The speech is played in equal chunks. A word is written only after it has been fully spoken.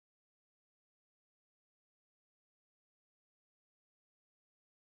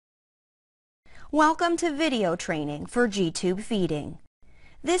Welcome to video training for G-tube feeding.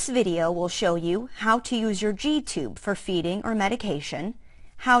 This video will show you how to use your G-tube for feeding or medication,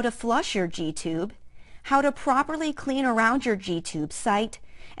 how to flush your G-tube, how to properly clean around your G-tube site,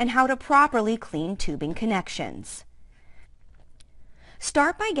 and how to properly clean tubing connections.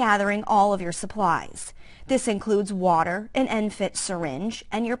 Start by gathering all of your supplies. This includes water, an end-fit syringe,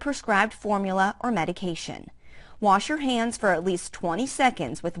 and your prescribed formula or medication. Wash your hands for at least 20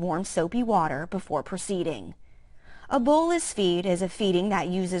 seconds with warm soapy water before proceeding. A bolus feed is a feeding that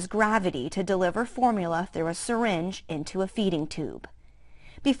uses gravity to deliver formula through a syringe into a feeding tube.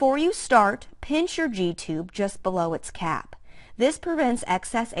 Before you start, pinch your G-tube just below its cap. This prevents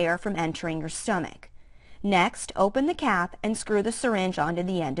excess air from entering your stomach. Next, open the cap and screw the syringe onto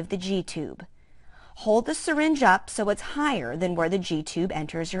the end of the G-tube. Hold the syringe up so it's higher than where the G-tube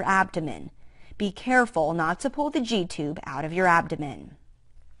enters your abdomen. Be careful not to pull the G-tube out of your abdomen.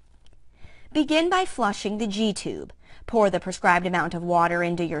 Begin by flushing the G-tube. Pour the prescribed amount of water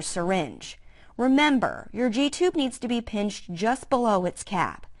into your syringe. Remember, your G-tube needs to be pinched just below its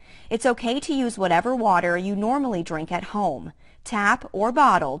cap. It's okay to use whatever water you normally drink at home, tap or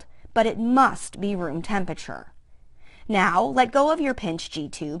bottled, but it must be room temperature. Now, let go of your pinched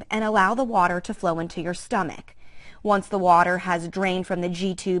G-tube and allow the water to flow into your stomach. Once the water has drained from the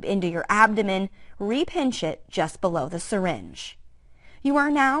G-tube into your abdomen, re-pinch it just below the syringe. You are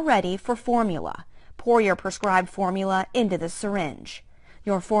now ready for formula. Pour your prescribed formula into the syringe.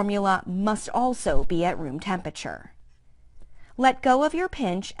 Your formula must also be at room temperature. Let go of your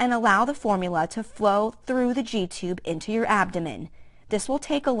pinch and allow the formula to flow through the G-tube into your abdomen. This will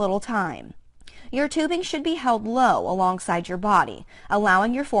take a little time. Your tubing should be held low alongside your body,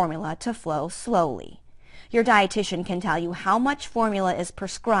 allowing your formula to flow slowly. Your dietitian can tell you how much formula is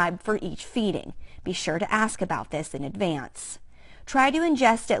prescribed for each feeding. Be sure to ask about this in advance. Try to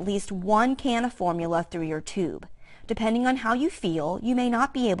ingest at least 1 can of formula through your tube. Depending on how you feel, you may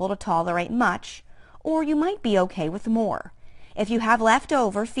not be able to tolerate much, or you might be okay with more. If you have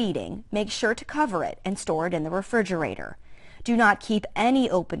leftover feeding, make sure to cover it and store it in the refrigerator. Do not keep any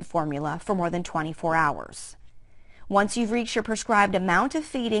open formula for more than 24 hours. Once you've reached your prescribed amount of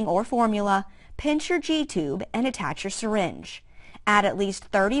feeding or formula, pinch your G-tube and attach your syringe. Add at least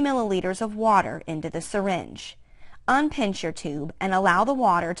 30 milliliters of water into the syringe. Unpinch your tube and allow the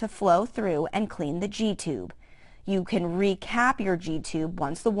water to flow through and clean the G-tube. You can recap your G-tube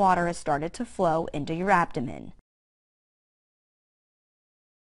once the water has started to flow into your abdomen.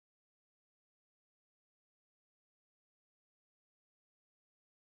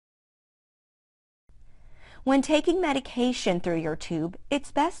 When taking medication through your tube,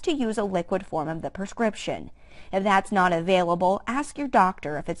 it's best to use a liquid form of the prescription. If that's not available, ask your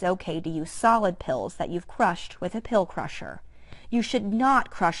doctor if it's okay to use solid pills that you've crushed with a pill crusher. You should not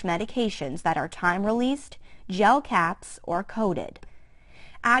crush medications that are time-released, gel caps, or coated.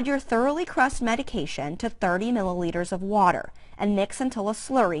 Add your thoroughly crushed medication to 30 milliliters of water and mix until a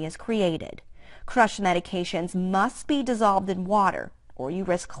slurry is created. Crushed medications must be dissolved in water, or you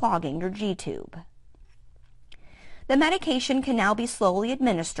risk clogging your G-tube. The medication can now be slowly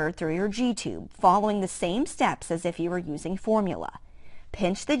administered through your G-tube, following the same steps as if you were using formula.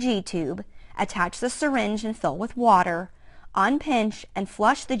 Pinch the G-tube, attach the syringe and fill with water, unpinch and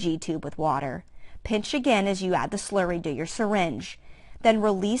flush the G-tube with water, pinch again as you add the slurry to your syringe, then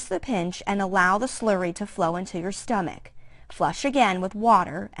release the pinch and allow the slurry to flow into your stomach. Flush again with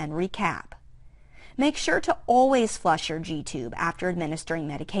water and recap. Make sure to always flush your G-tube after administering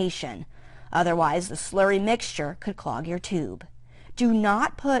medication. Otherwise, the slurry mixture could clog your tube. Do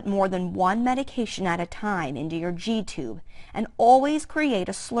not put more than 1 medication at a time into your G-tube and always create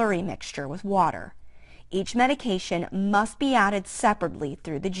a slurry mixture with water. Each medication must be added separately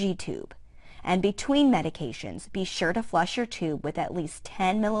through the G-tube. And between medications, be sure to flush your tube with at least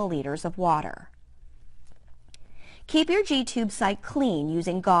 10 milliliters of water. Keep your G-tube site clean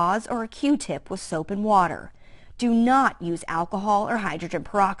using gauze or a Q-tip with soap and water. Do not use alcohol or hydrogen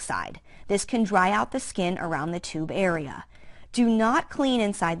peroxide. This can dry out the skin around the tube area. Do not clean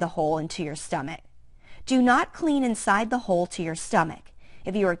inside the hole into your stomach. Do not clean inside the hole to your stomach.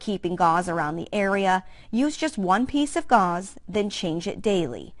 If you are keeping gauze around the area, use just 1 piece of gauze, then change it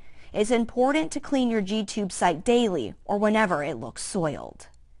daily. It's important to clean your G-tube site daily or whenever it looks soiled.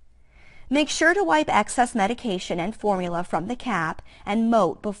 Make sure to wipe excess medication and formula from the cap and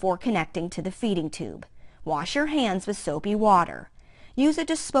moat before connecting to the feeding tube. Wash your hands with soapy water. Use a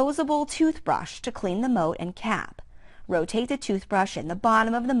disposable toothbrush to clean the moat and cap. Rotate the toothbrush in the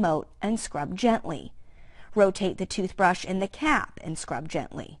bottom of the moat and scrub gently. Rotate the toothbrush in the cap and scrub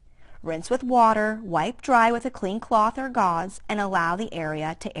gently. Rinse with water, wipe dry with a clean cloth or gauze, and allow the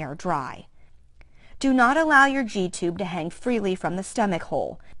area to air dry. Do not allow your G-tube to hang freely from the stomach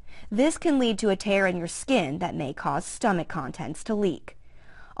hole. This can lead to a tear in your skin that may cause stomach contents to leak.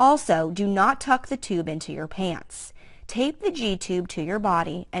 Also, do not tuck the tube into your pants. Tape the G-tube to your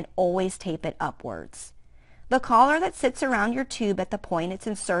body and always tape it upwards. The collar that sits around your tube at the point it's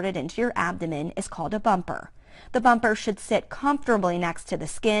inserted into your abdomen is called a bumper. The bumper should sit comfortably next to the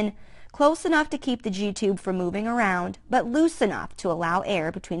skin, close enough to keep the G-tube from moving around, but loose enough to allow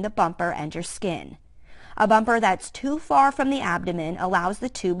air between the bumper and your skin. A bumper that's too far from the abdomen allows the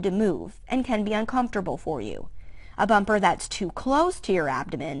tube to move and can be uncomfortable for you. A bumper that's too close to your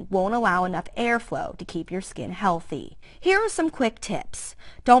abdomen won't allow enough airflow to keep your skin healthy. Here are some quick tips.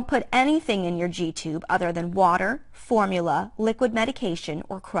 Don't put anything in your G-tube other than water, formula, liquid medication,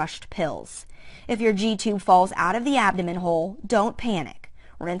 or crushed pills. If your G-tube falls out of the abdomen hole, don't panic.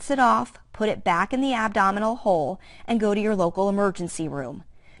 Rinse it off, put it back in the abdominal hole, and go to your local emergency room.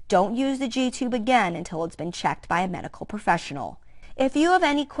 Don't use the G-tube again until it's been checked by a medical professional. If you have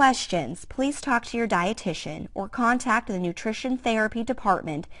any questions, please talk to your dietitian or contact the Nutrition Therapy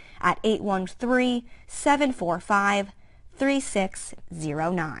Department at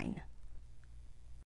 813-745-3609.